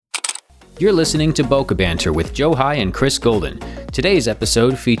You're listening to Bokeh Banter with Joe High and Chris Golden. Today's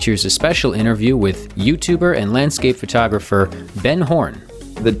episode features a special interview with YouTuber and landscape photographer Ben Horne.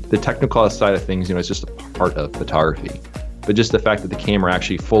 The technical side of things, it's just a part of photography. But just the fact that the camera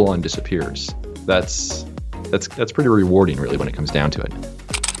actually full on disappears, that's pretty rewarding, really, when it comes down to it.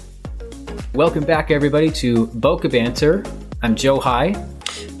 Welcome back, everybody, to Bokeh Banter. I'm Joe High.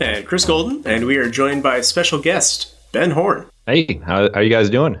 And Chris Golden, and we are joined by special guest, Ben Horne. Hey, how are you guys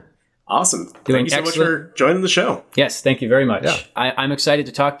doing? Awesome. Thank you so much for joining the show. Yes, thank you very much. Yeah. I'm excited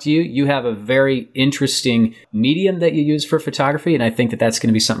to talk to you. You have a very interesting medium that you use for photography, and I think that that's going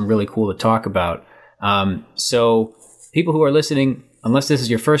to be something really cool to talk about. So people who are listening, unless this is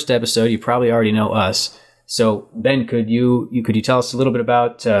your first episode, you probably already know us. So Ben, could you tell us a little bit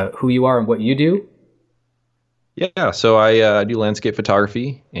about who you are and what you do? Yeah, so I do landscape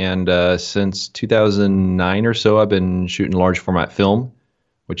photography, and since 2009 or so, I've been shooting large format film,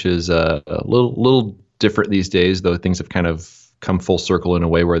 which is a little different these days, though things have kind of come full circle in a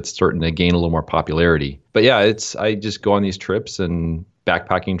way where it's starting to gain a little more popularity. But yeah, I just go on these trips and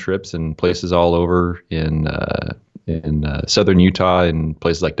backpacking trips and places all over in southern Utah and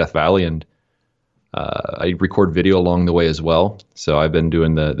places like Death Valley, and I record video along the way as well. So I've been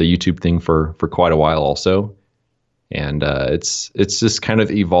doing the YouTube thing for quite a while also. And it's just kind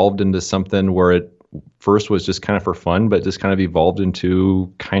of evolved into something where it first was just kind of for fun, but just kind of evolved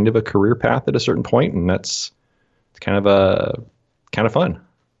into kind of a career path at a certain point, and it's kind of fun.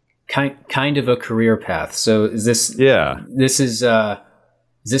 Kind of a career path. So is this? Yeah. Is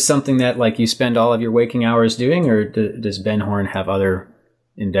this something that like you spend all of your waking hours doing, or does Ben Horne have other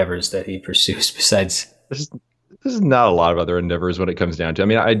endeavors that he pursues besides? This is not a lot of other endeavors when it comes down to. I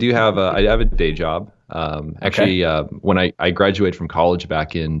mean, I have a day job. Actually, when I graduated from college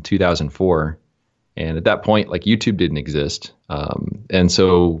back in 2004, and at that point, like YouTube didn't exist, and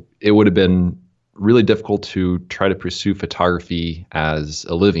so it would have been really difficult to try to pursue photography as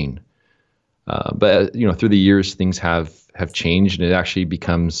a living. But through the years, things have changed, and it actually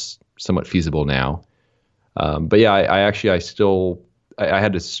becomes somewhat feasible now. But yeah, I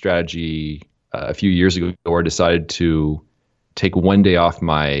had this strategy a few years ago where I decided to take one day off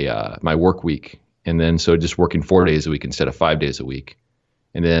my my work week, and then so just working 4 days a week instead of 5 days a week.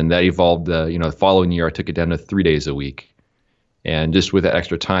 And then that evolved, the following year, I took it down to 3 days a week. And just with that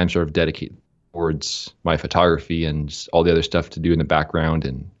extra time sort of dedicated towards my photography and just all the other stuff to do in the background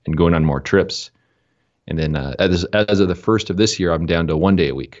and going on more trips. And then as of the first of this year, I'm down to 1 day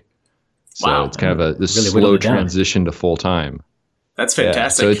a week. So wow. It's kind of this really slow transition to full time. That's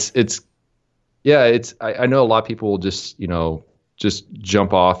fantastic. Yeah, so I know a lot of people will just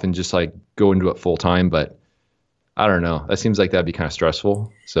jump off and just like go into it full time, but I don't know. That seems like that'd be kind of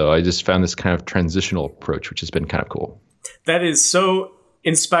stressful. So I just found this kind of transitional approach, which has been kind of cool. That is so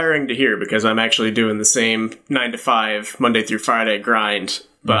inspiring to hear, because I'm actually doing the same 9 to 5 Monday through Friday grind.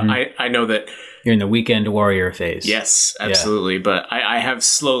 But I know that you're in the weekend warrior phase. Yes, absolutely. Yeah. But I have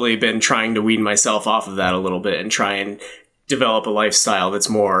slowly been trying to wean myself off of that a little bit and try and develop a lifestyle that's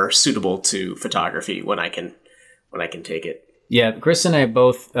more suitable to photography when I can take it. Yeah, Chris and I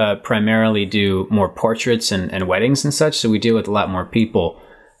both primarily do more portraits and weddings and such, so we deal with a lot more people.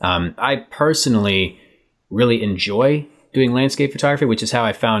 I personally really enjoy doing landscape photography, which is how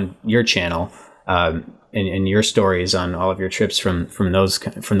I found your channel and your stories on all of your trips from those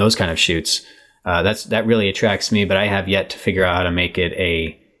kind of shoots. That really attracts me, but I have yet to figure out how to make it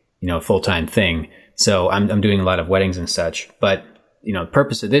a full-time thing. So I'm doing a lot of weddings and such. But the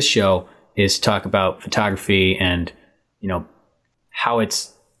purpose of this show is to talk about photography and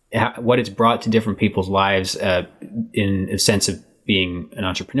what it's brought to different people's lives in a sense of being an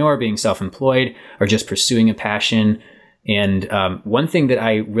entrepreneur, being self-employed, or just pursuing a passion. And one thing that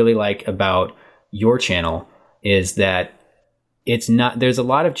I really like about your channel is that there's a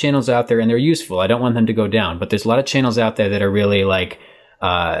lot of channels out there and they're useful. I don't want them to go down, but there's a lot of channels out there that are really like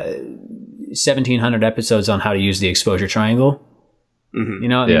 1,700 episodes on how to use the exposure triangle.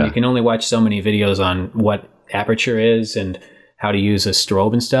 Mm-hmm. You can only watch so many videos on what aperture is and how to use a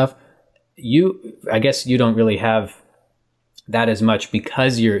strobe and stuff. I guess you don't really have that as much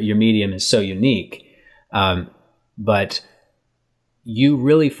because your medium is so unique. But you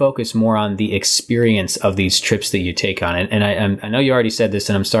really focus more on the experience of these trips that you take on. And I know you already said this,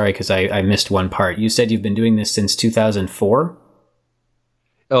 and I'm sorry because I missed one part. You said you've been doing this since 2004?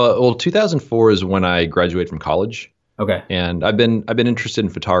 Well, 2004 is when I graduated from college. Okay. And I've been interested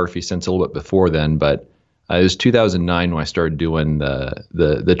in photography since a little bit before then, but it was 2009 when I started doing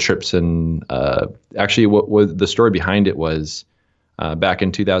the trips. And actually, what was the story behind it was back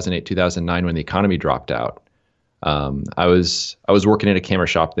in 2008, 2009 when the economy dropped out. I was working at a camera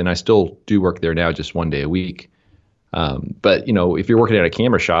shop then. I still do work there now, just one day a week. But if you're working at a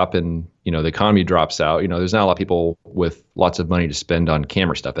camera shop and the economy drops out, there's not a lot of people with lots of money to spend on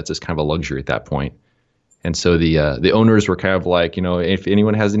camera stuff. That's just kind of a luxury at that point. And so the owners were kind of like, if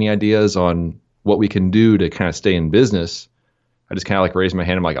anyone has any ideas on what we can do to kind of stay in business, I just kind of like raise my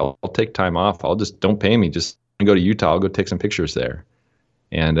hand. I'm like, I'll take time off. Don't pay me. Just go to Utah. I'll go take some pictures there.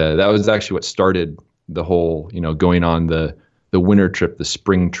 And that was actually what started the whole, going on the winter trip, the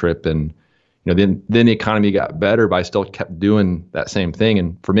spring trip. And, then the economy got better, but I still kept doing that same thing.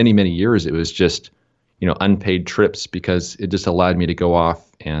 And for many, many years, it was just, unpaid trips because it just allowed me to go off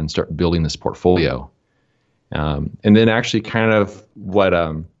and start building this portfolio. And then actually kind of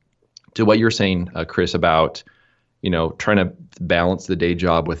to what you're saying, Chris, about, trying to balance the day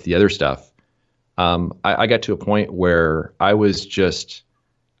job with the other stuff. I got to a point where I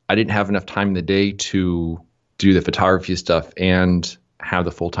didn't have enough time in the day to do the photography stuff and have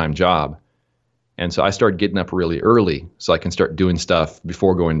the full-time job. And so I started getting up really early so I can start doing stuff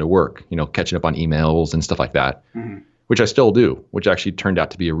before going to work, catching up on emails and stuff like that, which I still do, which actually turned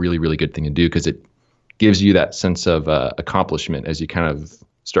out to be a really, really good thing to do because it gives you that sense of accomplishment as you kind of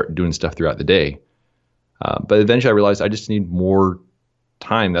start doing stuff throughout the day. But eventually I realized I just need more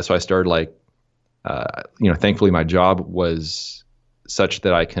time. That's why I started thankfully my job was such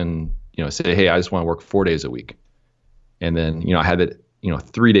that I can, say, hey, I just want to work 4 days a week. And then, I had that,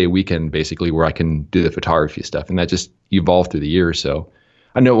 3-day weekend basically where I can do the photography stuff. And that just evolved through the years. So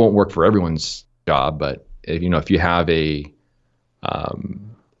I know it won't work for everyone's job, but if you have a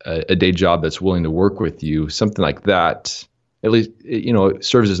day job that's willing to work with you, something like that, at least, it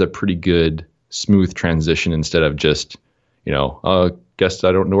serves as a pretty good, smooth transition instead of just, guess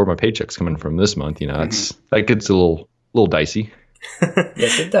I don't know where my paycheck's coming from this month. That gets a little dicey.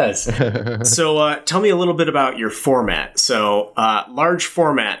 Yes, it does. So tell me a little bit about your format. So large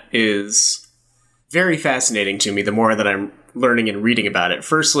format is very fascinating to me the more that I'm learning and reading about it.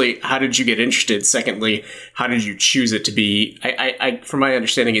 Firstly, how did you get interested? Secondly, how did you choose it to be? From my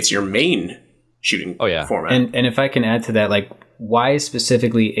understanding, it's your main shooting format. And if I can add to that, why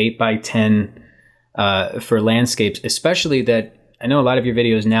specifically 8x10 for landscapes, especially that I know a lot of your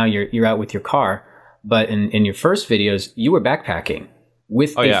videos now you're out with your car. But in your first videos, you were backpacking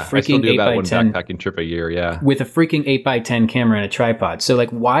with a freaking 8x10. I still do about one backpacking trip a year, yeah. With a freaking 8x10 camera and a tripod. So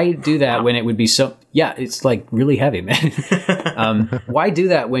why do that when it would be so? Yeah, it's really heavy, man. Why do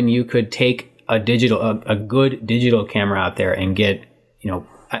that when you could take a good digital camera out there and get,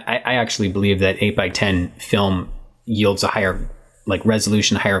 I actually believe that 8x10 film yields a higher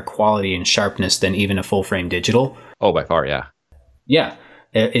resolution, higher quality and sharpness than even a full frame digital. Oh, by far, yeah. Yeah.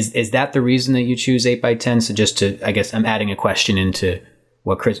 Is that the reason that you choose 8x10? So just to, I guess I'm adding a question into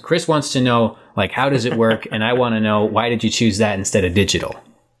what Chris wants to know, how does it work? And I want to know, why did you choose that instead of digital?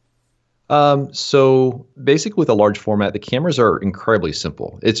 So basically with a large format, the cameras are incredibly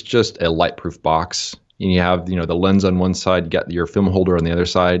simple. It's just a light-proof box. And you have, the lens on one side, you got your film holder on the other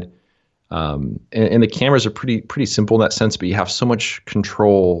side. And the cameras are pretty simple in that sense, but you have so much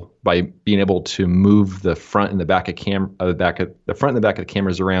control by being able to move the front and the back of the front and the back of the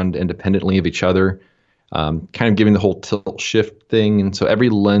cameras around independently of each other, kind of giving the whole tilt shift thing. And so every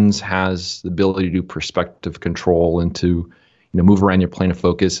lens has the ability to do perspective control and to, move around your plane of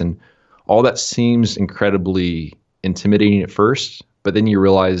focus. And all that seems incredibly intimidating at first, but then you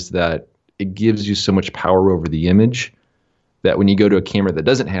realize that it gives you so much power over the image that when you go to a camera that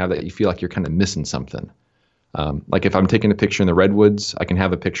doesn't have that, you feel like you're kind of missing something. If I'm taking a picture in the redwoods, I can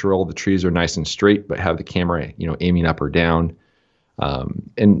have a picture, all the trees are nice and straight, but have the camera, aiming up or down.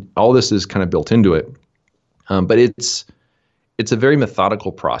 And all this is kind of built into it. But it's a very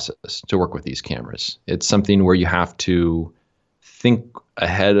methodical process to work with these cameras. It's something where you have to think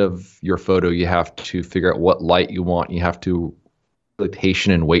ahead of your photo. You have to figure out what light you want. You have to be really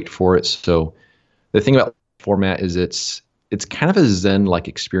patient and wait for it. So the thing about format is it's kind of a Zen-like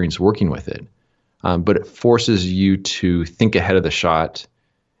experience working with it, but it forces you to think ahead of the shot.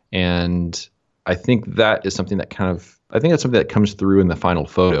 And I think that is something that that's something that comes through in the final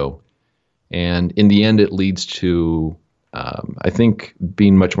photo. And in the end, it leads to, I think,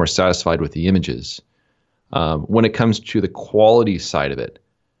 being much more satisfied with the images. When it comes to the quality side of it,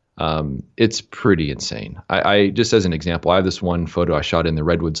 it's pretty insane. I just as an example, I have this one photo I shot in the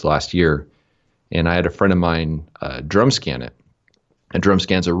redwoods last year. And I had a friend of mine drum scan it. And drum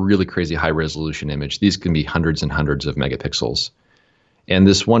scan's a really crazy high resolution image. These can be hundreds and hundreds of megapixels. And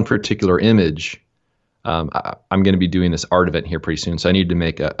this one particular image, I'm going to be doing this art event here pretty soon, so I need to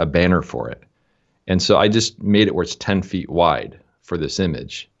make a banner for it. And so I just made it where it's 10 feet wide. for this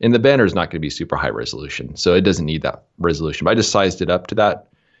image. And the banner is not going to be super high resolution, so it doesn't need that resolution. But I just sized it up to that,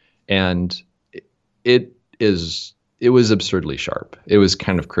 and it was absurdly sharp. It was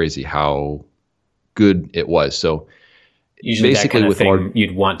kind of crazy how good it was. So usually basically that kind of thing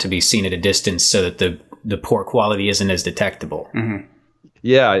you'd want to be seen at a distance so that the poor quality isn't as detectable. Mm-hmm.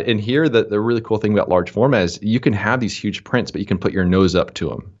 Yeah, and here the really cool thing about large format is you can have these huge prints, but you can put your nose up to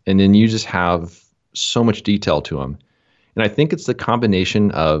them, and then you just have so much detail to them. And I think it's the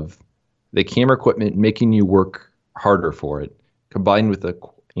combination of the camera equipment making you work harder for it, combined with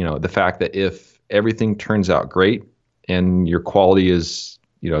the fact that if everything turns out great and your quality is,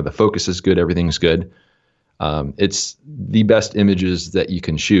 the focus is good, everything's good, it's the best images that you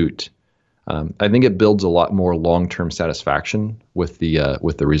can shoot. I think it builds a lot more long-term satisfaction with the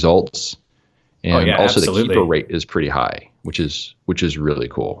results, and also absolutely. The keeper rate is pretty high, which is really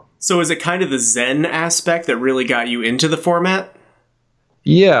cool. So is it kind of the Zen aspect that really got you into the format?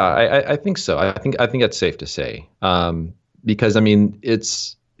 Yeah, I think so. I think that's safe to say, because I mean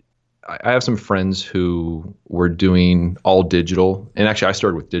I have some friends who were doing all digital, and actually I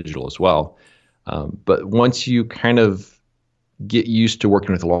started with digital as well. But once you kind of get used to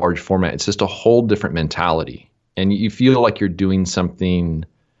working with a large format, it's just a whole different mentality, and you feel like you're doing something.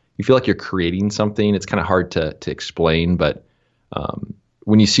 You feel like you're creating something. It's kind of hard to explain, but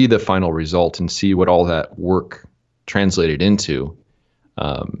when you see the final result and see what all that work translated into,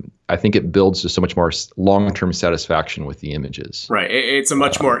 I think it builds just so much more long-term satisfaction with the images. Right. It's a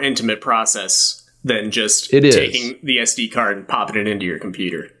much more intimate process than just taking the SD card and popping it into your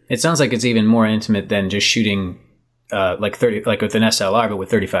computer. It sounds like it's even more intimate than just shooting like with an SLR, but with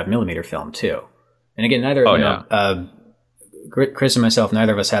 35 millimeter film too. And again, Chris and myself,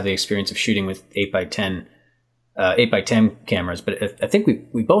 neither of us have the experience of shooting with 8x10 cameras, but I think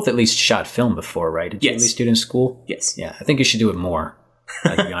we both at least shot film before, right? Did you at least do it in school? Yes. Yeah, I think you should do it more,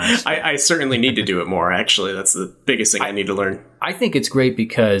 to be honest. I certainly need to do it more, actually. That's the biggest thing I need to learn. I think it's great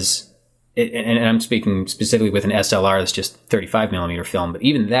because, and I'm speaking specifically with an SLR that's just 35 millimeter film, but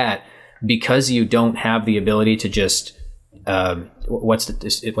even that, because you don't have the ability to just, what's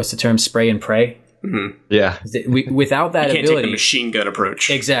the term, spray and pray? Mm-hmm. Yeah. Without that you can't ability, take the machine gun approach.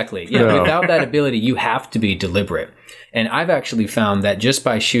 Exactly. Yeah. No. Without that ability, you have to be deliberate. And I've actually found that just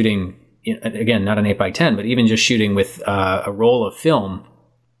by shooting, again, not an 8x10, but even just shooting with a roll of film,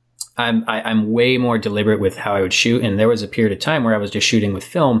 I'm way more deliberate with how I would shoot. And there was a period of time where I was just shooting with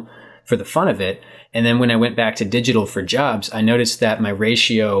film for the fun of it. And then when I went back to digital for jobs, I noticed that my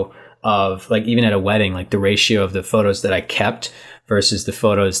ratio of, like, even at a wedding, like the ratio of the photos that I kept versus the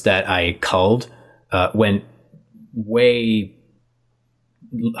photos that I culled went way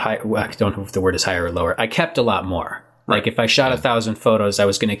high. Well, I don't know if the word is higher or lower. I kept a lot more. Right. Like if I shot 1,000 photos, I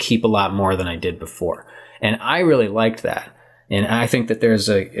was going to keep a lot more than I did before. And I really liked that. And I think that there's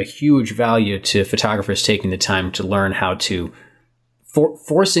a huge value to photographers taking the time to learn how to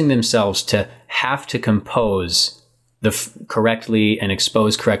forcing themselves to have to compose correctly and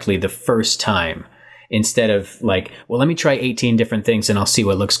expose correctly the first time, instead of like, well, let me try 18 different things and I'll see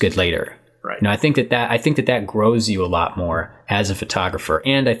what looks good later. Right. I think that grows you a lot more as a photographer.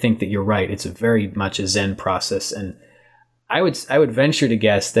 And I think that you're right. It's very much a Zen process. And I would venture to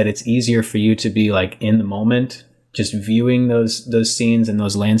guess that it's easier for you to be like in the moment, just viewing those scenes and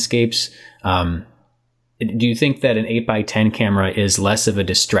those landscapes. Do you think that an 8x10 camera is less of a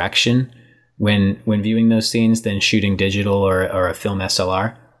distraction when viewing those scenes than shooting digital or a film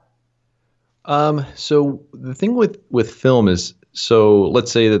SLR? So the thing with film is, so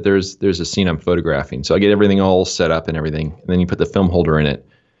let's say that there's a scene I'm photographing. So I get everything all set up and everything, and then you put the film holder in it.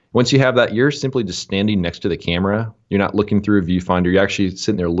 Once you have that, you're simply just standing next to the camera. You're not looking through a viewfinder. You're actually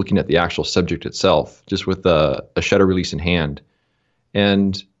sitting there looking at the actual subject itself, just with a shutter release in hand.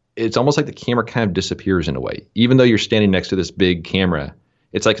 And it's almost like the camera kind of disappears in a way. Even though you're standing next to this big camera,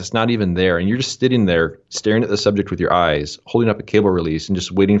 it's like it's not even there. And you're just sitting there staring at the subject with your eyes, holding up a cable release and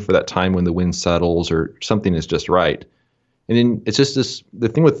just waiting for that time when the wind settles or something is just right. And then it's just the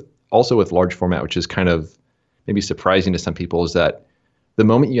thing with large format, which is kind of maybe surprising to some people, is that the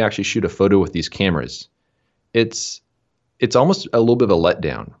moment you actually shoot a photo with these cameras, it's almost a little bit of a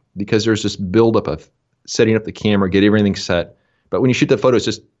letdown, because there's this buildup of setting up the camera, get everything set. But when you shoot the photo, it's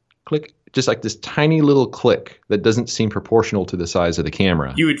just click, just like this tiny little click that doesn't seem proportional to the size of the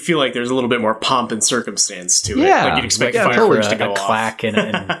camera. You would feel like there's a little bit more pomp and circumstance to it. Yeah. Like you'd expect fireworks to go off. A clack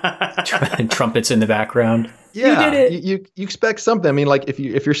and trumpets in the background. Yeah, you did it. You expect something. I mean, like if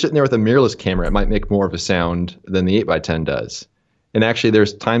you're sitting there with a mirrorless camera, it might make more of a sound than the 8x10 does. And actually,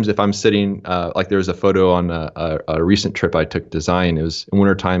 there's times if I'm sitting, like there was a photo on a recent trip I took to Zion. It was in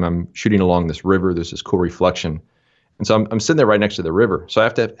wintertime. I'm shooting along this river. There's this cool reflection. And so I'm sitting there right next to the river. So I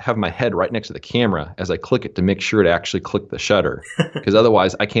have to have my head right next to the camera as I click it to make sure to actually click the shutter, because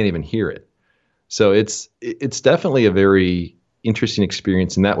otherwise I can't even hear it. So it's definitely a very interesting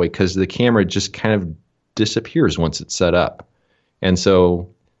experience in that way, because the camera just kind of disappears once it's set up. And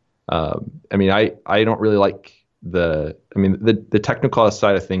so, I don't really like the technical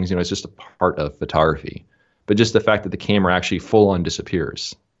side of things, it's just a part of photography, but just the fact that the camera actually full on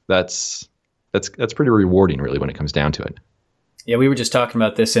disappears, that's pretty rewarding, really, when it comes down to it. Yeah, we were just talking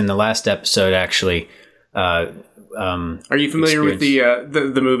about this in the last episode, actually. Are you familiar with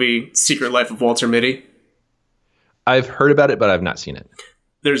the movie Secret Life of Walter Mitty? I've heard about it, but I've not seen it.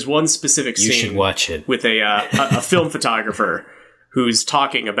 There's one specific scene. You should watch it. With a film photographer who's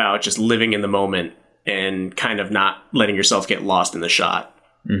talking about just living in the moment and kind of not letting yourself get lost in the shot.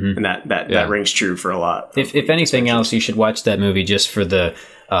 Mm-hmm. And that rings true for a lot. If anything else, you should watch that movie just for the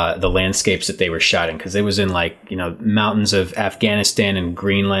landscapes that they were shot in, because it was in mountains of Afghanistan and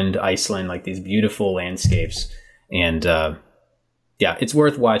Greenland, Iceland, like these beautiful landscapes. And it's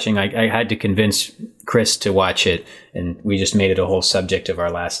worth watching. I had to convince Chris to watch it, and we just made it a whole subject of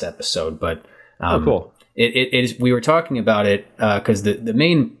our last episode. But cool. It is. We were talking about it because the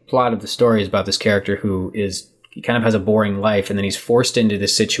main plot of the story is about this character he kind of has a boring life, and then he's forced into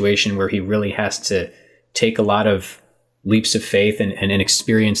this situation where he really has to take a lot of leaps of faith and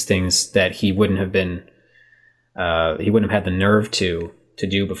experience things that he wouldn't have had the nerve to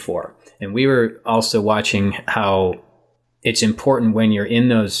do before. And we were also watching how it's important when you're in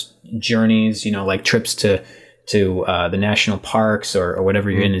those journeys, like trips to the national parks or whatever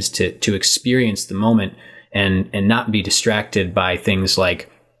you're in, is to experience the moment and not be distracted by things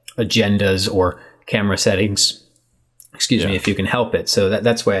like agendas or camera settings. Excuse me, if you can help it. So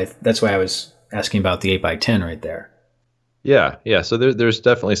that's why I was asking about the 8x10 right there. Yeah. So there's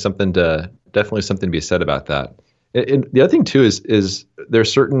definitely something to be said about that. And the other thing too is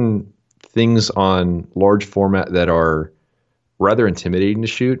there's certain things on large format that are rather intimidating to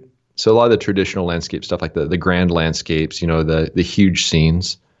shoot. So a lot of the traditional landscape stuff, like the grand landscapes, the huge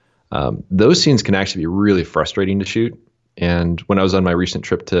scenes, those scenes can actually be really frustrating to shoot. And when I was on my recent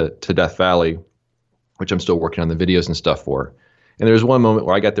trip to Death Valley, which I'm still working on the videos and stuff for, and there was one moment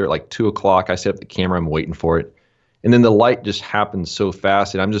where I got there at like 2:00. I set up the camera, I'm waiting for it, and then the light just happens so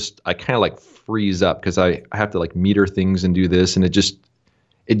fast, and I kind of like freeze up because I have to like meter things and do this, and it just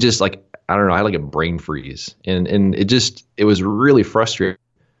like, I don't know, I had like a brain freeze, and it was really frustrating.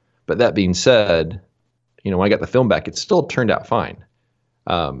 But that being said, when I got the film back, it still turned out fine.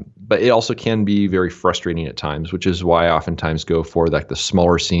 But it also can be very frustrating at times, which is why I oftentimes go for like the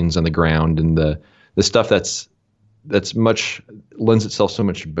smaller scenes on the ground and the stuff that's much lends itself so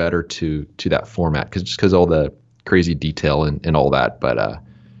much better to that format, because all the crazy detail and all that. But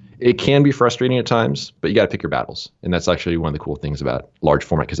it can be frustrating at times, but you got to pick your battles, and that's actually one of the cool things about large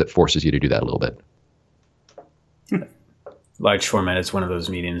format, because it forces you to do that a little bit. Large format is one of those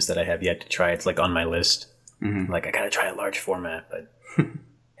mediums that I have yet to try. It's like on my list. Mm-hmm. Like, I got to try a large format, but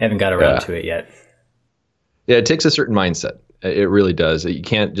haven't got around to it yet. Yeah, it takes a certain mindset. It really does. You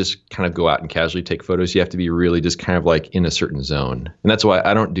can't just kind of go out and casually take photos. You have to be really just kind of like in a certain zone. And that's why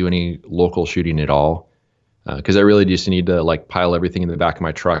I don't do any local shooting at all, because I really just need to like pile everything in the back of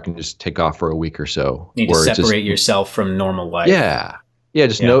my truck and just take off for a week or so. You need to separate yourself from normal life. Yeah,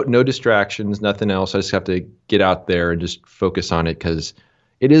 just no distractions, nothing else. I just have to get out there and just focus on it, because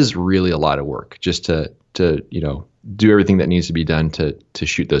it is really a lot of work just to do everything that needs to be done to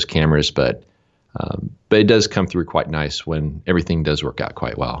shoot those cameras. But it does come through quite nice when everything does work out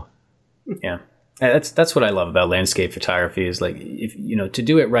quite well. Yeah, that's what I love about landscape photography, is like, if to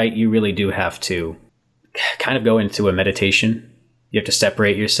do it right, you really do have to kind of go into a meditation. You have to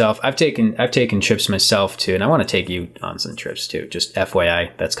separate yourself. I've taken trips myself too, and I want to take you on some trips too. Just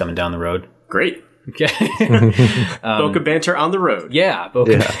FYI, that's coming down the road. Great. Okay. Boca Banter on the road. Yeah,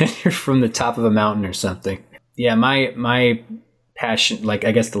 Boca Banter from the top of a mountain or something. Yeah, my passion, like,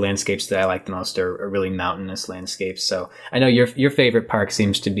 I guess the landscapes that I like the most are really mountainous landscapes. So I know your favorite park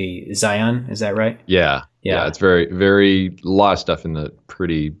seems to be Zion. Is that right? Yeah. It's very, very, a lot of stuff in the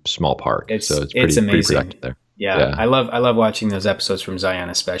pretty small park. So it's amazing. Pretty productive there. Yeah. I love watching those episodes from Zion,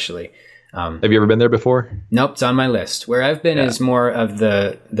 especially. Have you ever been there before? Nope, it's on my list. Where I've been is more of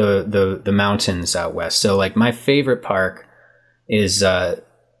the mountains out west. So like my favorite park is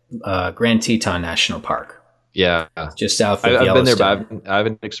Grand Teton National Park. Yeah, just south of I've Yellowstone. Been there, but I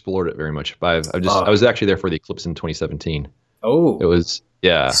haven't explored it very much. But I was actually there for the eclipse in 2017. Oh, it was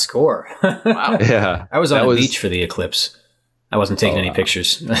score. Wow. Yeah, I was on the beach for the eclipse. I wasn't taking any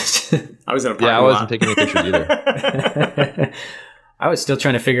pictures. I was in a parking lot. I wasn't taking any pictures either. I was still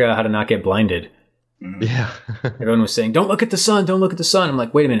trying to figure out how to not get blinded. Yeah. Everyone was saying, don't look at the sun, don't look at the sun. I'm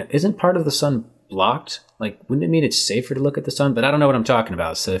like, wait a minute, isn't part of the sun blocked? Like, wouldn't it mean it's safer to look at the sun? But I don't know what I'm talking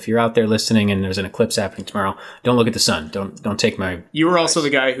about. So if you're out there listening and there's an eclipse happening tomorrow, don't look at the sun. Don't take my You were advice. also the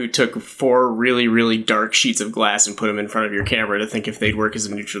guy who took 4 really, really dark sheets of glass and put them in front of your camera to think if they'd work as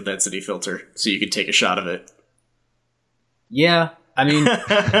a neutral density filter so you could take a shot of it. Yeah. I mean,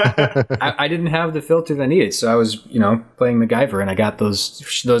 I didn't have the filter that I needed, so I was, playing MacGyver, and I got those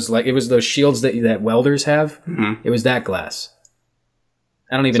like it was those shields that welders have. Mm-hmm. It was that glass.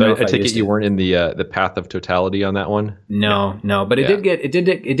 I don't even know if I take it used you weren't in the path of totality on that one. No, but it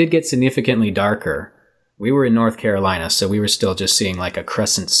did get significantly darker. We were in North Carolina, so we were still just seeing like a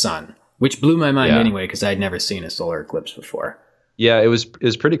crescent sun, which blew my mind anyway because I'd never seen a solar eclipse before. Yeah, it was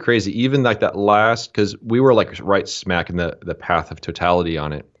pretty crazy. Even like that last, because we were like right smack in the path of totality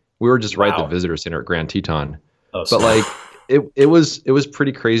on it. We were just right at the visitor center at Grand Teton. Oh, but like it was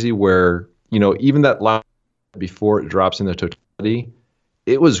pretty crazy where, even that last before it drops into totality,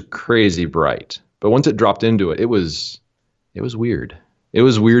 it was crazy bright. But once it dropped into it, it was weird. It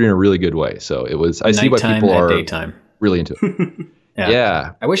was weird in a really good way. So it was. I see why people are daytime. Really into it.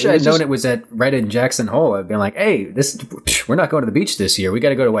 Yeah. I wish I had known it was right in Jackson Hole. I'd been like, hey, we're not going to the beach this year. We got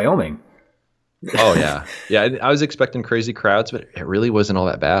to go to Wyoming. Oh, yeah. Yeah, I was expecting crazy crowds, but it really wasn't all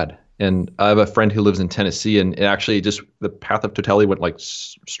that bad. And I have a friend who lives in Tennessee, and it actually just the path of totality went like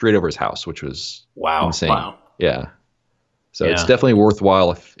straight over his house, which was insane. Wow. Yeah. So it's definitely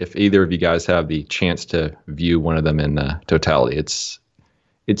worthwhile if either of you guys have the chance to view one of them in totality. It's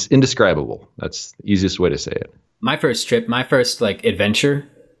indescribable. That's the easiest way to say it. My first trip, my first like adventure,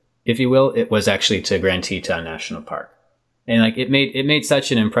 if you will, it was actually to Grand Teton National Park. And like it made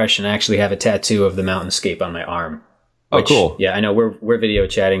such an impression. I actually have a tattoo of the mountainscape on my arm. Which, cool. Yeah, I know we're video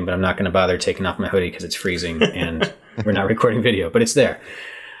chatting, but I'm not going to bother taking off my hoodie because it's freezing and we're not recording video, but it's there.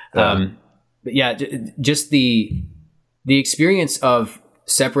 But yeah, just the experience of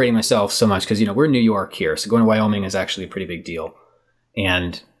separating myself so much because, we're in New York here. So going to Wyoming is actually a pretty big deal.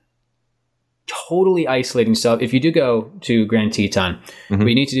 And totally isolating yourself. If you do go to Grand Teton, what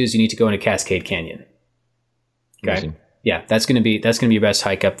you need to do is you need to go into Cascade Canyon. Okay. Yeah, that's gonna be your best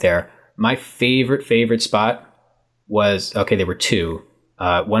hike up there. My favorite spot was there were 2.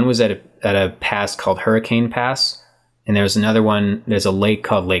 One was at a pass called Hurricane Pass, and there's another one. There's a lake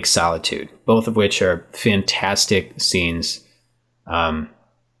called Lake Solitude, both of which are fantastic scenes.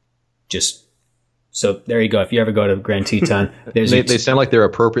 So there you go. If you ever go to Grand Teton, they sound like they're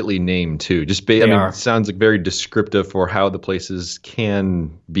appropriately named too. It sounds like very descriptive for how the places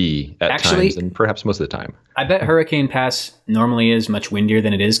can be at times, and perhaps most of the time. I bet Hurricane Pass normally is much windier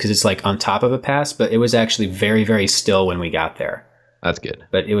than it is because it's like on top of a pass, but it was actually very, very still when we got there. That's good.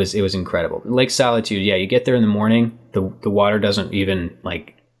 But it was incredible. Lake Solitude, you get there in the morning, the water doesn't even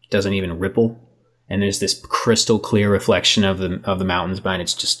ripple. And there's this crystal clear reflection of the mountains behind.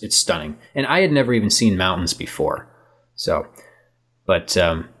 It's stunning. And I had never even seen mountains before. So, but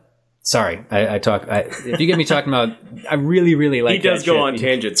sorry, I talk. If you get me talking about, I really, really like. He does go on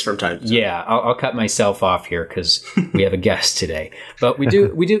tangents from time to time. Yeah, I'll cut myself off here because we have a guest today. But we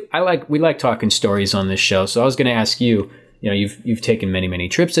do. We like talking stories on this show. So I was going to ask you. You've taken many, many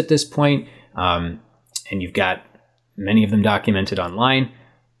trips at this point, and you've got many of them documented online.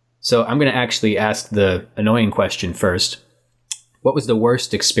 So I'm going to actually ask the annoying question first. What was the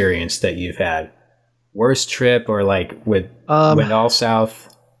worst experience that you've had? Worst trip or like went all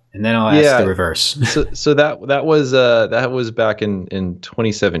south? And then I'll ask the reverse. so that was back in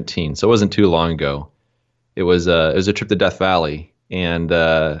 2017. So it wasn't too long ago. It was a trip to Death Valley, and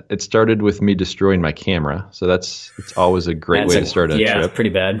it started with me destroying my camera. So it's always a great way to start a trip. Yeah, pretty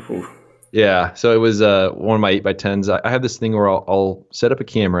bad. Ooh. Yeah, so it was one of my 8x10s. I have this thing where I'll set up a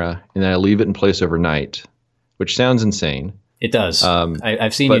camera and then I leave it in place overnight, which sounds insane. It does.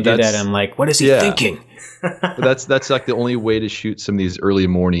 I've seen you do that. And I'm like, what is he thinking? But that's like the only way to shoot some of these early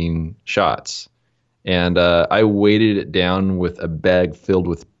morning shots. And I weighted it down with a bag filled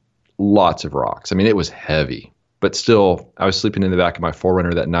with lots of rocks. I mean, it was heavy, but still, I was sleeping in the back of my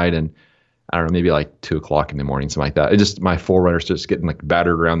 4Runner that night, and I don't know, maybe like 2 o'clock in the morning, something like that. My 4Runner starts getting like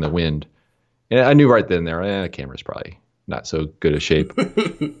battered around the wind. And I knew right then and there, the camera's probably not so good a shape.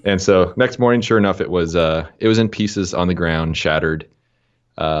 And so next morning, sure enough, it was in pieces on the ground, shattered.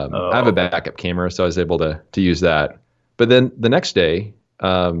 I have a backup camera, so I was able to use that. But then the next day,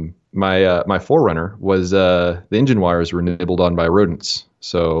 my 4Runner was the engine wires were nibbled on by rodents.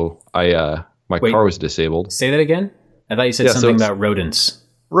 So my car was disabled. Say that again? I thought you said something about rodents.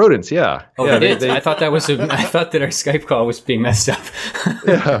 Rodents, yeah. Oh, yeah, they I thought that was. I thought that our Skype call was being messed up.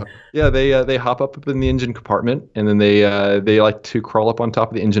 yeah. They hop up in the engine compartment, and then they like to crawl up on top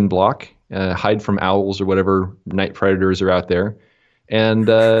of the engine block, hide from owls or whatever night predators are out there. And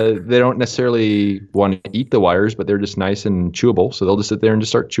they don't necessarily want to eat the wires, but they're just nice and chewable. So they'll just sit there and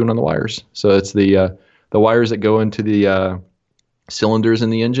just start chewing on the wires. So it's the wires that go into the cylinders in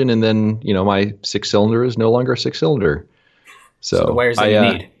the engine, and then my 6-cylinder is no longer a 6-cylinder. So the wires that you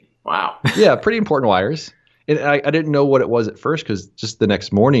need. Wow. Yeah, pretty important wires. And I didn't know what it was at first, because just the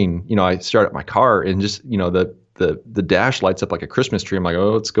next morning, I start up my car and just the dash lights up like a Christmas tree. I'm like,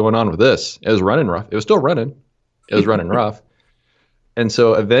 oh, what's going on with this? It was running rough. It was still running. It was running rough. And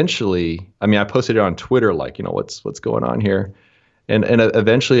so eventually, I posted it on Twitter, like, what's going on here? And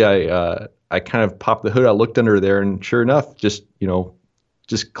eventually I kind of popped the hood. I looked under there, and sure enough, just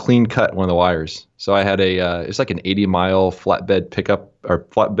clean cut one of the wires. So I had it's like an 80-mile flatbed pickup or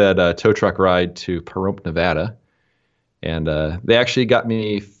flatbed tow truck ride to Pahrump, Nevada. And they actually got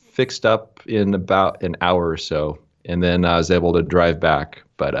me fixed up in about an hour or so. And then I was able to drive back.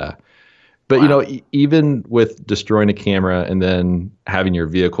 But wow. Even with destroying a camera and then having your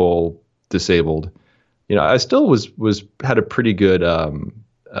vehicle disabled, I still had a pretty good do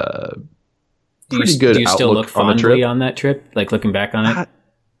you still look fondly on that trip? Like, looking back on it?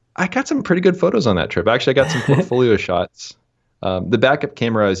 I got some pretty good photos on that trip. Actually, I got some portfolio shots. The backup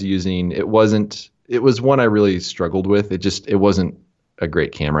camera I was using, it was one I really struggled with. It wasn't a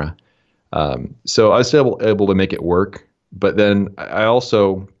great camera. So I was still able to make it work. But then I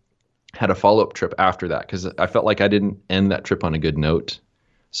also had a follow-up trip after that, because I felt like I didn't end that trip on a good note.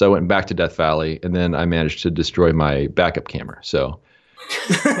 So I went back to Death Valley, and then I managed to destroy my backup camera. So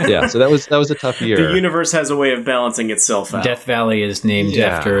yeah, so that was a tough year. The universe has a way of balancing itself out. Death Valley is named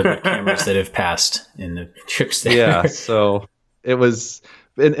after the cameras that have passed in the trips there. Yeah, so it was,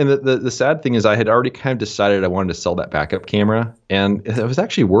 and the sad thing is I had already kind of decided I wanted to sell that backup camera, and it was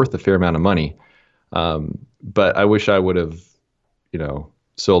actually worth a fair amount of money. But I wish I would have,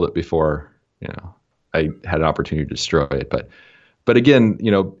 sold it before, I had an opportunity to destroy it. But again,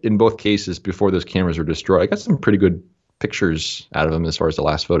 in both cases, before those cameras were destroyed, I got some pretty good pictures out of them as far as the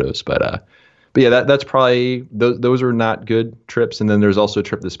last photos. But yeah, that's probably, those are not good trips. And then there's also a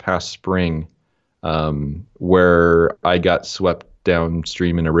trip this past spring where I got swept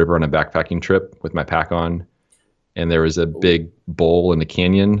downstream in a river on a backpacking trip with my pack on. And there was a big bull in the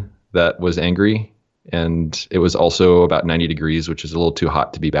canyon that was angry. And it was also about 90 degrees, which is a little too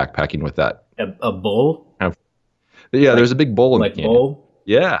hot to be backpacking with that. A bull? Yeah, there's a big bull in the canyon. Bull?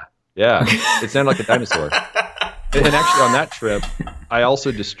 Yeah. It sounded like a dinosaur. And actually on that trip, I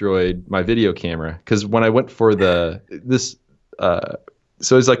also destroyed my video camera, because when I went for so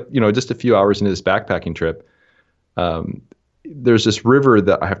it's like, just a few hours into this backpacking trip, there's this river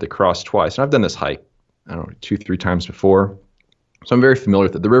that I have to cross twice. And I've done this hike, I don't know, 2-3 times before. So I'm very familiar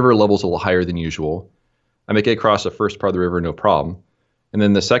with it. The river level's a little higher than usual. I make it across the first part of the river, no problem. And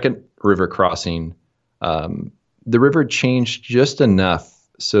then the second river crossing, the river changed just enough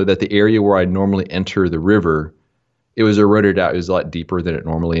so that the area where I normally enter the river, it was eroded out. It was a lot deeper than it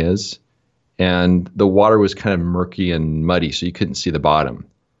normally is. And the water was kind of murky and muddy, so you couldn't see the bottom.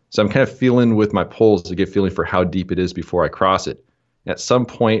 So I'm kind of feeling with my poles to get a feeling for how deep it is before I cross it. At some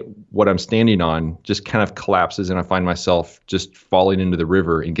point, what I'm standing on just kind of collapses, and I find myself just falling into the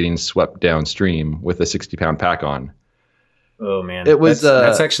river and getting swept downstream with a 60-pound pack on. Oh, man. It was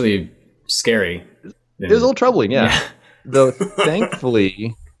that's actually scary. It was a little troubling, yeah. Though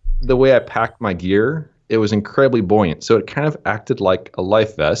thankfully, the way I packed my gear, it was incredibly buoyant. So it kind of acted like a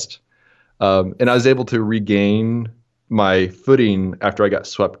life vest. And I was able to regain my footing after I got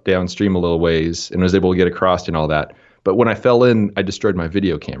swept downstream a little ways and was able to get across and all that. But when I fell in, I destroyed my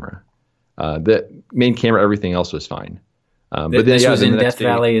video camera. The main camera, everything else was fine. But then, this was in Death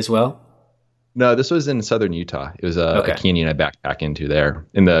Valley as well? No, this was in southern Utah. It was a canyon I backpacked into there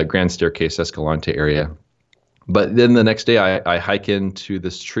in the Grand Staircase Escalante area. But then the next day I hike into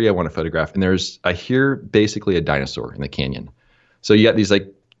this tree I want to photograph, and I hear basically a dinosaur in the canyon. So you got these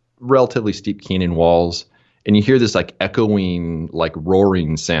like relatively steep canyon walls, and you hear this like echoing, like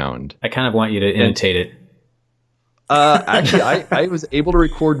roaring sound. I kind of want you to imitate it. Actually, I was able to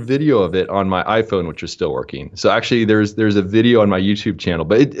record video of it on my iPhone, which was still working. So actually, there's a video on my YouTube channel,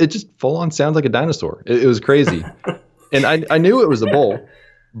 but it just full on sounds like a dinosaur. It was crazy, and I knew it was a bull,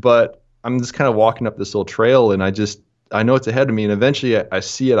 but I'm just kind of walking up this little trail, and I know it's ahead of me, and eventually I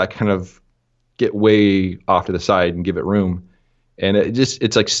see it. I kind of get way off to the side and give it room, and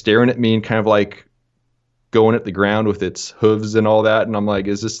it's like staring at me and kind of like going at the ground with its hooves and all that, and I'm like,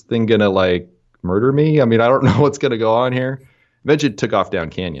 is this thing gonna like murder me? I mean, I don't know what's going to go on here. Eventually it took off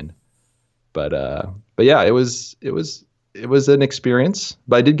down canyon, but yeah, it was an experience,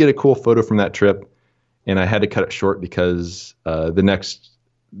 but I did get a cool photo from that trip, and I had to cut it short because the next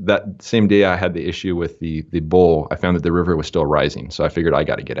that same day I had the issue with the bull, I found that the river was still rising. So I figured I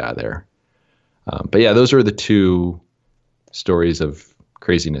got to get out of there. But yeah, those are the two stories of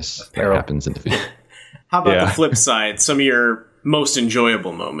craziness that happens in the field. How about the flip side? Some of your most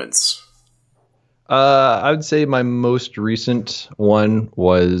enjoyable moments? I would say my most recent one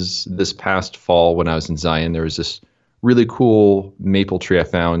was this past fall when I was in Zion. There was this really cool maple tree I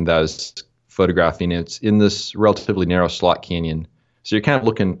found that I was photographing. It's in this relatively narrow slot canyon. So you're kind of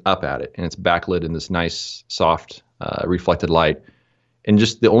looking up at it, and it's backlit in this nice, soft, reflected light. And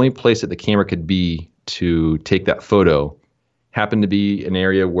just the only place that the camera could be to take that photo happened to be an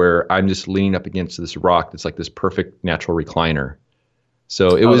area where I'm just leaning up against this rock that's like this perfect natural recliner.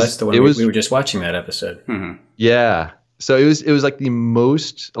 So it was. That's the one we were just watching that episode. Mm-hmm. Yeah. So it was like the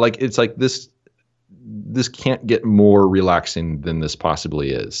most, like, it's like this can't get more relaxing than this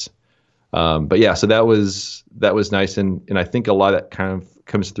possibly is. But yeah, so that was nice. And I think a lot of that kind of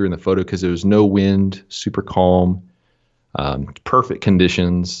comes through in the photo because there was no wind, super calm, perfect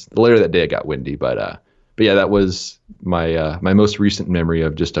conditions. Later that day it got windy, but yeah, that was my most recent memory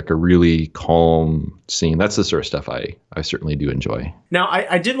of just like a really calm scene. That's the sort of stuff I certainly do enjoy. Now,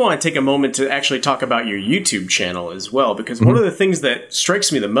 I did want to take a moment to actually talk about your YouTube channel as well, because one of the things that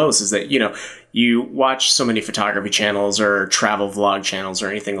strikes me the most is that, you watch so many photography channels or travel vlog channels or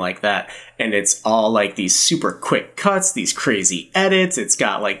anything like that, and it's all like these super quick cuts, these crazy edits. It's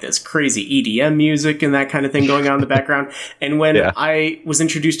got like this crazy EDM music and that kind of thing going on in the background. And when I was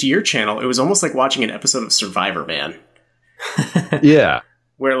introduced to your channel, it was almost like watching an episode of Survivor Man. Yeah.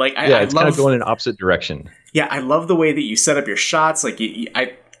 Where like, it's kind of going in opposite direction. Yeah, I love the way that you set up your shots. Like, you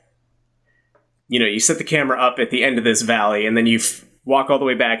set the camera up at the end of this valley, and then you walk all the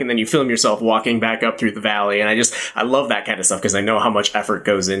way back, and then you film yourself walking back up through the valley. And I love that kind of stuff because I know how much effort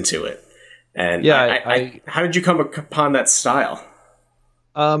goes into it. And how did you come upon that style?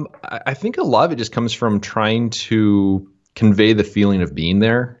 I think a lot of it just comes from trying to convey the feeling of being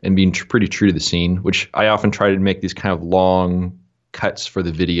there and being pretty true to the scene, which I often try to make these kind of long cuts for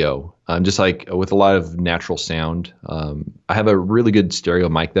the video, just like with a lot of natural sound. I have a really good stereo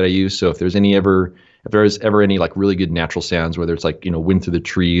mic that I use, so if there's ever any like really good natural sounds, whether it's like wind through the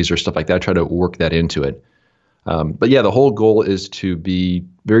trees or stuff like that, I try to work that into it. But yeah, the whole goal is to be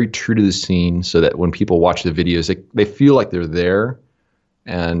very true to the scene, so that when people watch the videos, they feel like they're there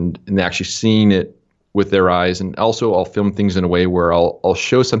and they're actually seeing it with their eyes. And also, I'll film things in a way where I'll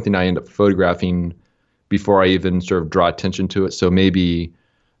show something I end up photographing before I even sort of draw attention to it. So maybe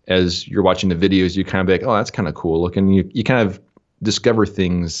as you're watching the videos, you kind of be like, oh, that's kind of cool looking. You kind of discover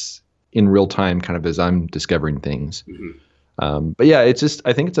things in real time, kind of as I'm discovering things. Mm-hmm. But yeah, I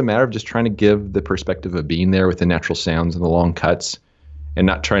think it's a matter of just trying to give the perspective of being there with the natural sounds and the long cuts, and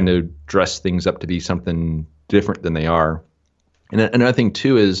not trying to dress things up to be something different than they are. And another thing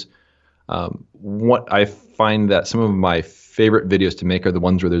too is what I find that some of my favorite videos to make are the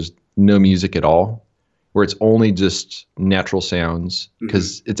ones where there's no music at all, where it's only just natural sounds,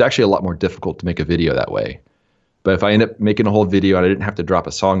 because it's actually a lot more difficult to make a video that way. But if I end up making a whole video and I didn't have to drop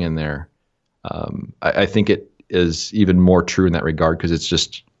a song in there, I think it is even more true in that regard, because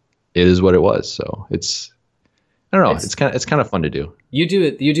it is what it was. So I don't know. It's kind of fun to do. You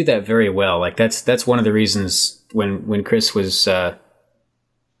do that very well. Like that's one of the reasons when Chris was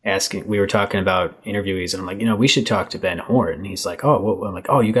asking, we were talking about interviewees, and I'm like, we should talk to Ben Horn. And he's like, oh, well, I'm like,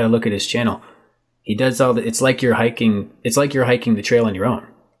 oh, you got to look at his channel. He does all the. It's like you're hiking the trail on your own.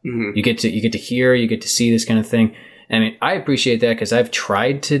 Mm-hmm. You get to hear, you get to see this kind of thing. I mean, I appreciate that, because I've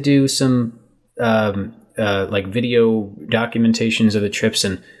tried to do some like video documentations of the trips,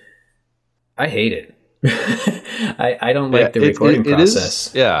 and I hate it. I don't like the recording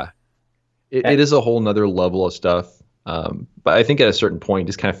process. It is a whole nother level of stuff. But I think at a certain point,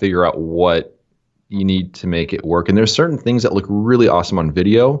 just kind of figure out what you need to make it work. And there's certain things that look really awesome on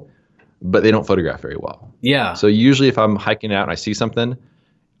video, but they don't photograph very well. Yeah. So usually if I'm hiking out and I see something,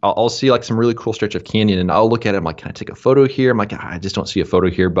 I'll see like some really cool stretch of canyon, and I'll look at it. I'm like, can I take a photo here? I'm like, I just don't see a photo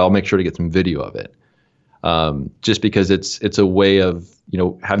here, but I'll make sure to get some video of it. Just because it's a way of,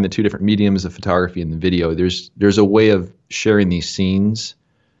 having the two different mediums of photography and the video. There's a way of sharing these scenes.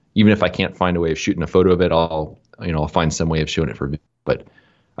 Even if I can't find a way of shooting a photo of it, I'll find some way of showing it for video. But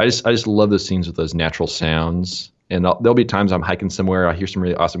I just love those scenes with those natural sounds. And there'll be times I'm hiking somewhere, I hear some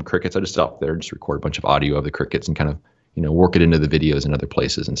really awesome crickets. I just stop there and just record a bunch of audio of the crickets and kind of, work it into the videos in other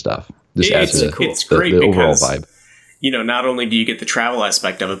places and stuff. Just adds to the overall vibe. Not only do you get the travel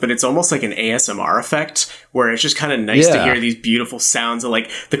aspect of it, but it's almost like an ASMR effect, where it's just kind of nice to hear these beautiful sounds of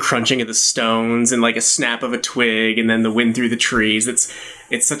like the crunching of the stones and like a snap of a twig and then the wind through the trees. It's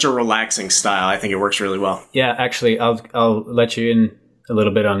such a relaxing style. I think it works really well. Yeah, actually, I'll let you in a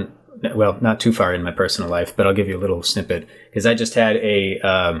little bit on, well, not too far in my personal life, but I'll give you a little snippet because I just had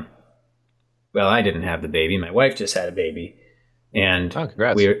well, I didn't have the baby. My wife just had a baby, and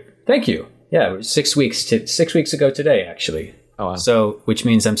congrats. Thank you. Yeah, it was 6 weeks ago today, actually. Oh, wow. So, which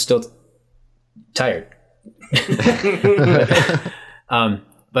means I'm still tired.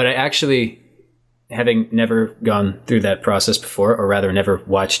 But I actually, having never gone through that process before, or rather never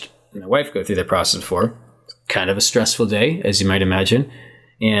watched my wife go through that process before, kind of a stressful day, as you might imagine.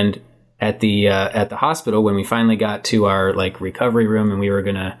 And at the hospital, when we finally got to our like recovery room, and we were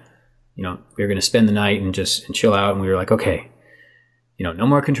gonna spend the night and chill out, and we were like, okay, no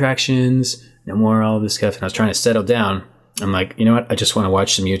more contractions, no more all this stuff. And I was trying to settle down. I'm like, you know what? I just want to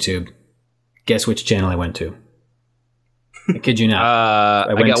watch some YouTube. Guess which channel I went to? I kid you not.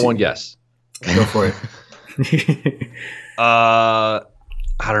 I got one guess. Go for it. I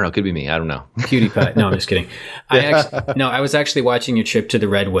don't know. It could be me. I don't know. PewDiePie. No, I'm just kidding. I was actually watching your trip to the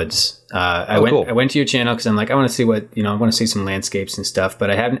Redwoods. I went to your channel because I'm like, I want to see I want to see some landscapes and stuff, but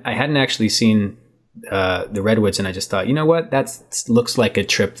I hadn't actually seen the Redwoods, and I just thought, you know what, that looks like a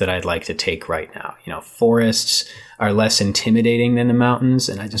trip that I'd like to take right now. Forests are less intimidating than the mountains,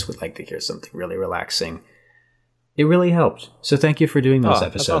 and I just would like to hear something really relaxing. It really helped. So thank you for doing those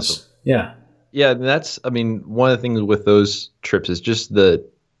episodes. That's awesome. Yeah. Yeah, one of the things with those trips is just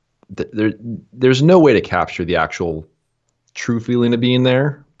there's no way to capture the actual true feeling of being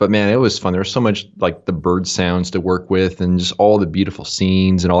there. But man, it was fun. There was so much like the bird sounds to work with, and just all the beautiful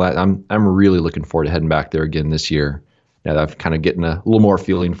scenes and all that. I'm really looking forward to heading back there again this year. Now that I've kind of getting a little more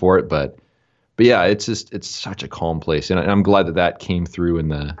feeling for it, but yeah, it's such a calm place, and I'm glad that came through in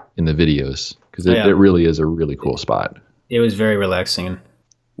the videos because it really is a really cool spot. It was very relaxing.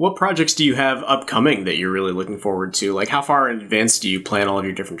 What projects do you have upcoming that you're really looking forward to? Like, how far in advance do you plan all of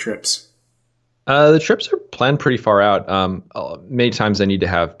your different trips? The trips are planned pretty far out. Many times I need to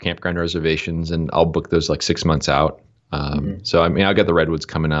have campground reservations, and I'll book those like 6 months out. So, I mean, I've got the Redwoods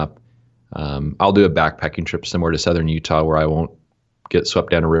coming up. I'll do a backpacking trip somewhere to southern Utah where I won't get swept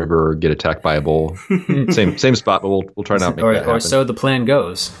down a river or get attacked by a bull. same spot, but we'll try not to make that happen. Or so the plan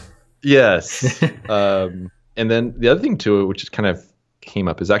goes. Yes. And then the other thing too, which is kind of came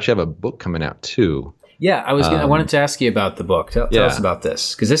up, is actually I have a book coming out too. Yeah, I wanted to ask you about the book. Tell us about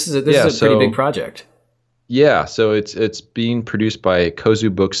this, because this is a pretty big project. Yeah, so it's being produced by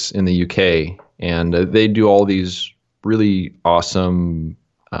Kozu Books in the UK, and they do all these really awesome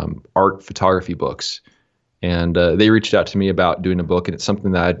art photography books. And they reached out to me about doing a book, and it's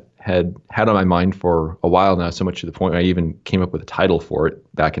something that I had on my mind for a while now, so much to the point I even came up with a title for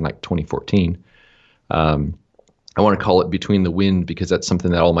it back in like 2014. I want to call it Between the Wind because that's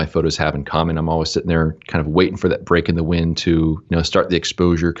something that all my photos have in common. I'm always sitting there kind of waiting for that break in the wind to start the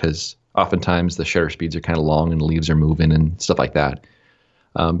exposure, because oftentimes the shutter speeds are kind of long and the leaves are moving and stuff like that.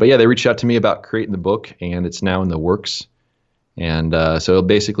 But yeah, they reached out to me about creating the book, and it's now in the works. And so it'll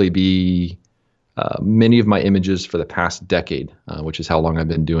basically be many of my images for the past decade, which is how long I've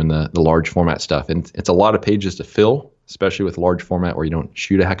been doing the large format stuff. And it's a lot of pages to fill, especially with large format where you don't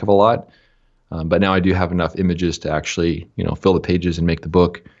shoot a heck of a lot. But now I do have enough images to actually, fill the pages and make the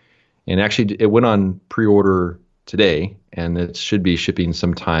book. And actually, it went on pre-order today, and it should be shipping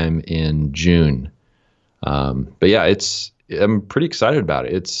sometime in June. But yeah, I'm pretty excited about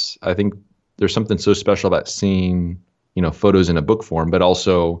it. I think there's something so special about seeing, photos in a book form, but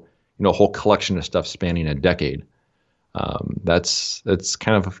also, a whole collection of stuff spanning a decade. That's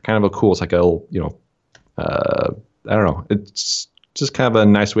kind of a cool. It's like I don't know. It's just kind of a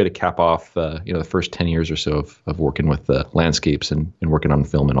nice way to cap off, the first 10 years or so of working with the landscapes and working on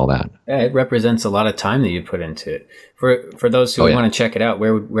film and all that. Yeah, it represents a lot of time that you put into it. For those who want to check it out,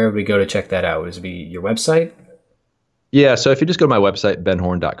 where would we go to check that out? Would it be your website? Yeah, so if you just go to my website,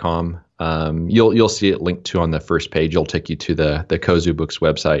 benhorn.com, you'll see it linked to on the first page. It'll take you to the Kozu Books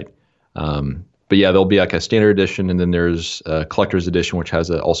website. But yeah, there'll be like a standard edition, and then there's a collector's edition, which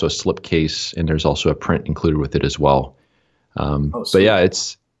has also a slip case, and there's also a print included with it as well. But yeah,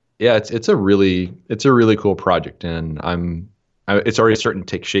 it's a really cool project, and it's already starting to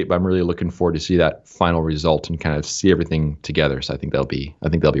take shape, but I'm really looking forward to see that final result and kind of see everything together. So I think that'll be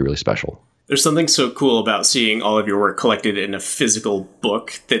really special. There's something so cool about seeing all of your work collected in a physical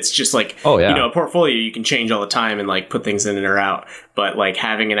book that's just like, a portfolio you can change all the time and like put things in and or out. But like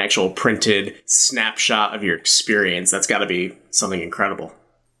having an actual printed snapshot of your experience, that's got to be something incredible.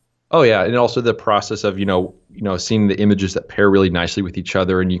 Oh yeah, and also the process of seeing the images that pair really nicely with each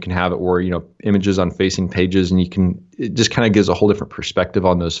other, and you can have it where images on facing pages, and it just kind of gives a whole different perspective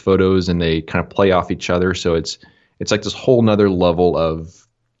on those photos, and they kind of play off each other. So it's like this whole nother level of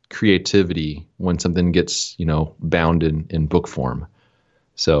creativity when something gets bound in book form.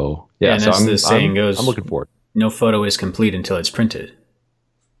 So yeah, and so as the saying goes, I'm looking forward. No photo is complete until it's printed.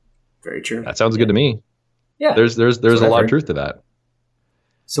 Very true. That sounds good to me. Yeah, there's a lot of truth to that.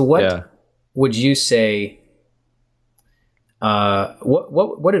 So what would you say?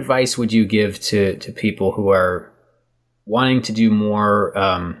 What advice would you give to people who are wanting to do more?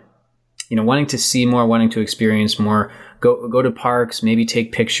 Wanting to see more, wanting to experience more. Go to parks, maybe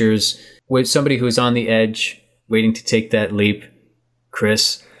take pictures with somebody who's on the edge, waiting to take that leap.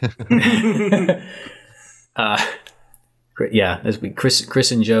 Chris.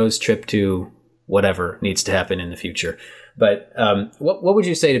 Chris and Joe's trip to whatever needs to happen in the future. But what would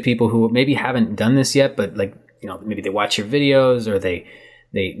you say to people who maybe haven't done this yet, but maybe they watch your videos or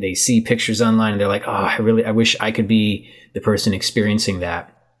they see pictures online and they're like, oh, I wish I could be the person experiencing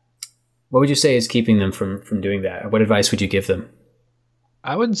that. What would you say is keeping them from doing that? What advice would you give them?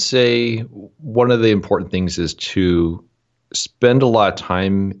 I would say one of the important things is to spend a lot of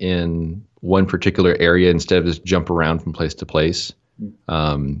time in one particular area instead of just jump around from place to place.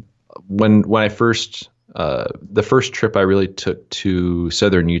 When I first, the first trip I really took to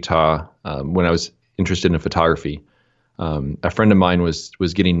southern Utah, when I was interested in photography, a friend of mine was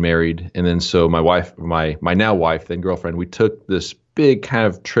getting married, and then so my wife, my now wife, then girlfriend, we took this big kind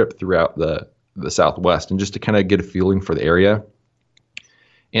of trip throughout the Southwest, and just to kind of get a feeling for the area.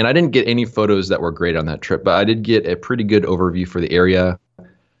 And I didn't get any photos that were great on that trip, but I did get a pretty good overview for the area.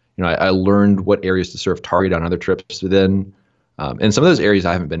 I learned what areas to sort of target on other trips then. And some of those areas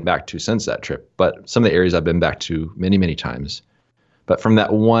I haven't been back to since that trip, but some of the areas I've been back to many, many times. But from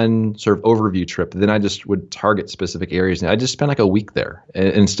that one sort of overview trip, then I just would target specific areas. And I just spent like a week there, and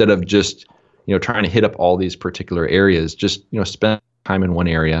instead of just, trying to hit up all these particular areas, just, spend time in one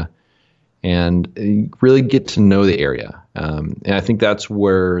area and really get to know the area. And I think that's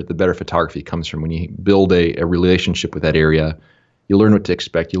where the better photography comes from. When you build a relationship with that area, you learn what to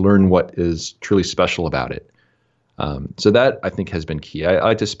expect. You learn what is truly special about it. So that, I think, has been key. I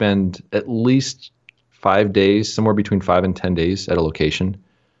like to spend at least 5 days, somewhere between 5 and 10 days at a location.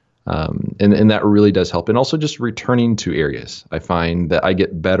 And that really does help. And also just returning to areas. I find that I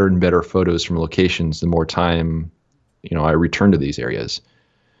get better and better photos from locations the more time, I return to these areas.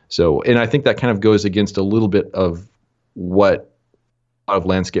 So, and I think that kind of goes against a little bit of what a lot of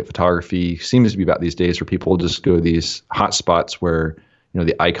landscape photography seems to be about these days, where people just go these hot spots where,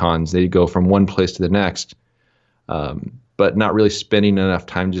 the icons, they go from one place to the next, but not really spending enough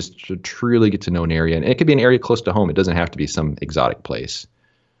time just to truly get to know an area. And it could be an area close to home. It doesn't have to be some exotic place.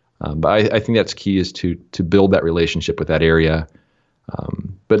 But I think that's key, is to build that relationship with that area.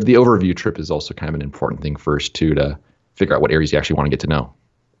 But the overview trip is also kind of an important thing first, too, to figure out what areas you actually want to get to know.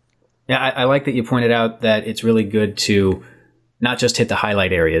 Yeah, I like that you pointed out that it's really good to not just hit the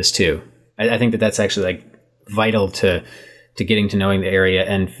highlight areas too. I think that's actually like vital to getting to knowing the area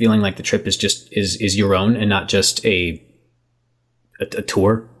and feeling like the trip is your own and not just a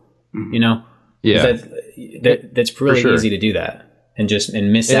tour. Yeah, that's really easy to do that and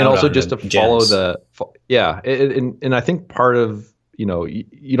miss out. And also on just to follow and I think part of, you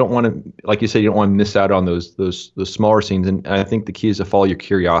don't want to, like you said, you don't want to miss out on those smaller scenes. And I think the key is to follow your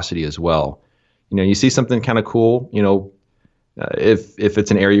curiosity as well. You see something kind of cool, if it's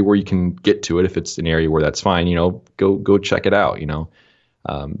an area where you can get to it, if it's an area where that's fine, go check it out,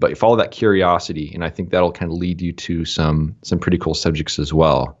 but you follow that curiosity. And I think that'll kind of lead you to some pretty cool subjects as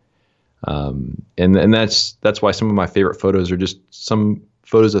well. And that's why some of my favorite photos are just some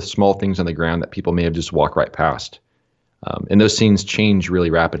photos of small things on the ground that people may have just walked right past. And those scenes change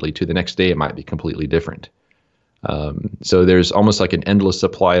really rapidly too. The next day, it might be completely different. So there's almost like an endless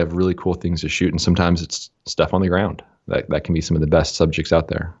supply of really cool things to shoot. And sometimes it's stuff on the ground. That can be some of the best subjects out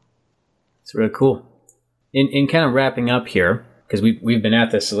there. It's really cool. In kind of wrapping up here, because we've been at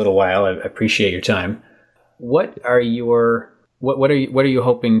this a little while. I appreciate your time. What are you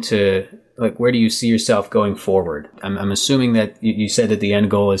hoping to, like, where do you see yourself going forward? I'm assuming that you said that the end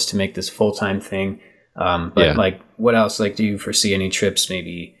goal is to make this full-time thing. Like, what else? Like, do you foresee any trips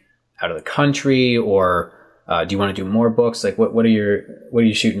maybe out of the country, or do you want to do more books? Like, what are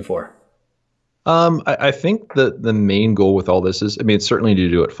you shooting for? I think the main goal with all this is, it's certainly to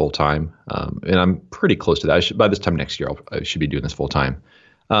do it full time. And I'm pretty close to that. By this time next year, I should be doing this full time.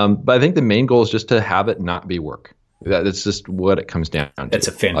 But I think the main goal is just to have it not be work. That's just what it comes down to. That's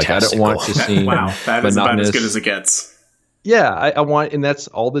a fantastic I don't want to seem wow, that is about as good as it gets. Yeah, I want, and that's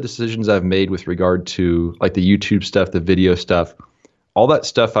all the decisions I've made with regard to like the YouTube stuff, the video stuff, all that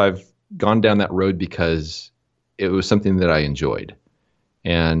stuff. I've gone down that road because it was something that I enjoyed.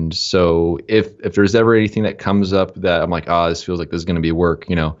 And so if there's ever anything that comes up that I'm like, this feels like this is going to be work,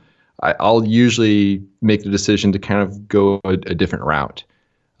 I'll usually make the decision to kind of go a different route.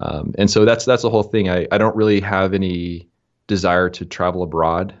 And so that's the whole thing. I don't really have any desire to travel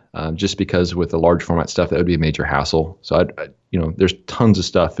abroad, just because with the large format stuff, that would be a major hassle. So there's tons of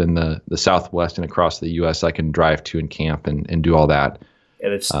stuff in the Southwest and across the U.S. I can drive to and camp and do all that. Yeah,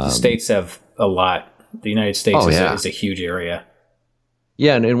 the states have a lot. The United States is a huge area.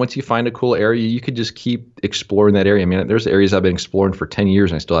 Yeah, and once you find a cool area, you could just keep exploring that area. I mean, there's areas I've been exploring for 10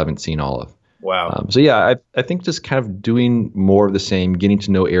 years and I still haven't seen all of. Wow. So yeah, I think just kind of doing more of the same, getting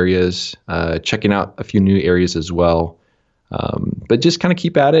to know areas, checking out a few new areas as well. But just kind of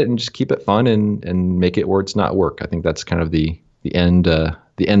keep at it and just keep it fun and make it where it's not work. I think that's kind of the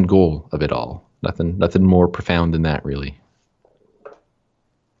end goal of it all. Nothing more profound than that, really.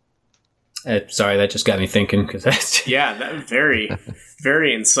 Sorry, that just got me thinking, because that's that very,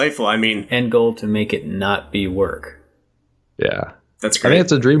 very insightful. I mean, end goal to make it not be work. Yeah, that's great. I think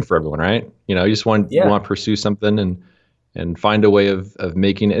it's a dream for everyone, right? You just want to pursue something and find a way of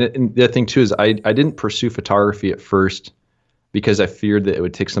making it. And the thing too is, I didn't pursue photography at first because I feared that it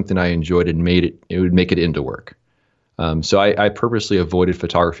would take something I enjoyed and it would make it into work. So I purposely avoided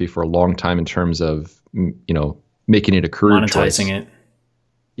photography for a long time in terms of making it a career choice. Monetizing it.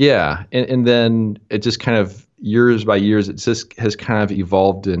 Yeah. And then it just kind of years by years, it just has kind of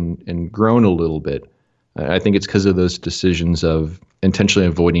evolved and grown a little bit. I think it's because of those decisions of intentionally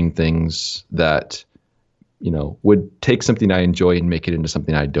avoiding things that, would take something I enjoy and make it into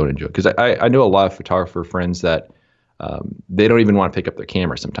something I don't enjoy. Because I know a lot of photographer friends that they don't even want to pick up their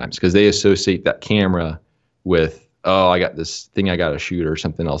camera sometimes because they associate that camera with, oh, I got this thing I got to shoot or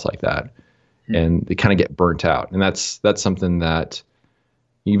something else like that. And they kind of get burnt out. And that's something that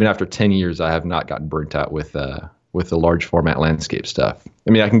even after 10 years, I have not gotten burnt out with the large format landscape stuff.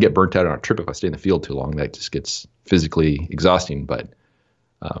 I mean, I can get burnt out on a trip if I stay in the field too long. That just gets physically exhausting. But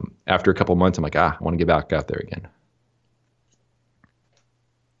after a couple of months, I'm like, I want to get back out there again.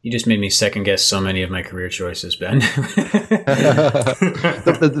 You just made me second guess so many of my career choices, Ben.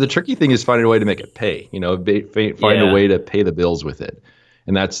 The tricky thing is finding a way to make it pay. Find a way to pay the bills with it,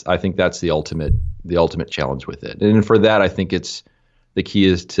 and I think that's the ultimate challenge with it. And for that, I think the key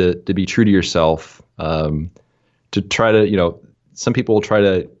is to be true to yourself. To try to some people will try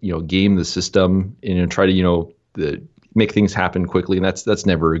to game the system and try to make things happen quickly, and that's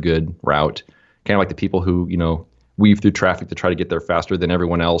never a good route. Kind of like the people who weave through traffic to try to get there faster than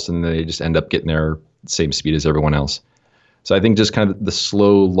everyone else, and they just end up getting there same speed as everyone else. So I think just kind of the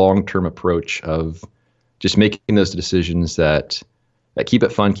slow, long-term approach of just making those decisions that keep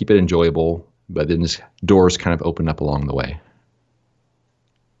it fun, keep it enjoyable, but then just doors kind of open up along the way.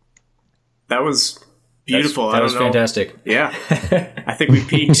 That was beautiful. That was fantastic. Yeah. I think we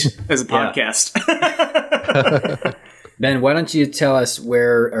peaked as a podcast. Ben, why don't you tell us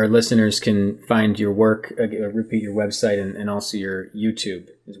where our listeners can find your work, repeat your website, and also your YouTube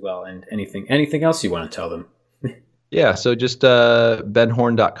as well, and anything else you want to tell them? Yeah, so just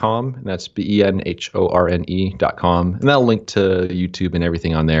benhorn.com, and that's benhorne.com, and that'll link to YouTube and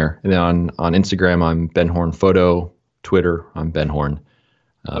everything on there. And then on Instagram, I'm benhorn photo. Twitter, I'm benhorn.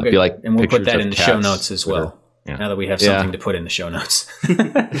 Okay. If you like, and we'll put that in the show cats, notes as well. Yeah. Now that we have something to put in the show notes.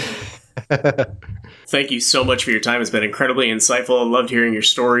 Thank you so much for your time. It's been incredibly insightful. I loved hearing your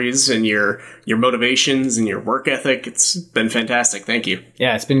stories and your motivations and your work ethic. It's been fantastic. Thank you.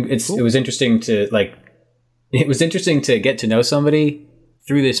 Yeah, it was interesting to get to know somebody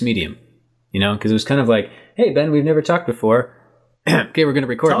through this medium, because it was kind of like, hey, Ben, we've never talked before. Okay, we're going to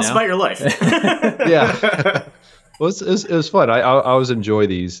record now. Tell us about your life. Yeah. Well, it was fun. I always enjoy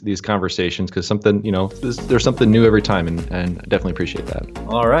these conversations because something, there's something new every time, and I definitely appreciate that.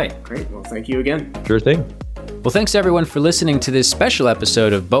 All right. Great. Well, thank you again. Sure thing. Well, thanks everyone for listening to this special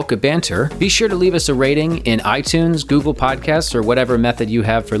episode of Bokeh Banter. Be sure to leave us a rating in iTunes, Google Podcasts, or whatever method you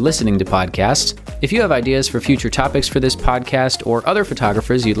have for listening to podcasts. If you have ideas for future topics for this podcast or other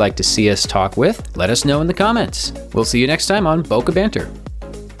photographers you'd like to see us talk with, let us know in the comments. We'll see you next time on Bokeh Banter.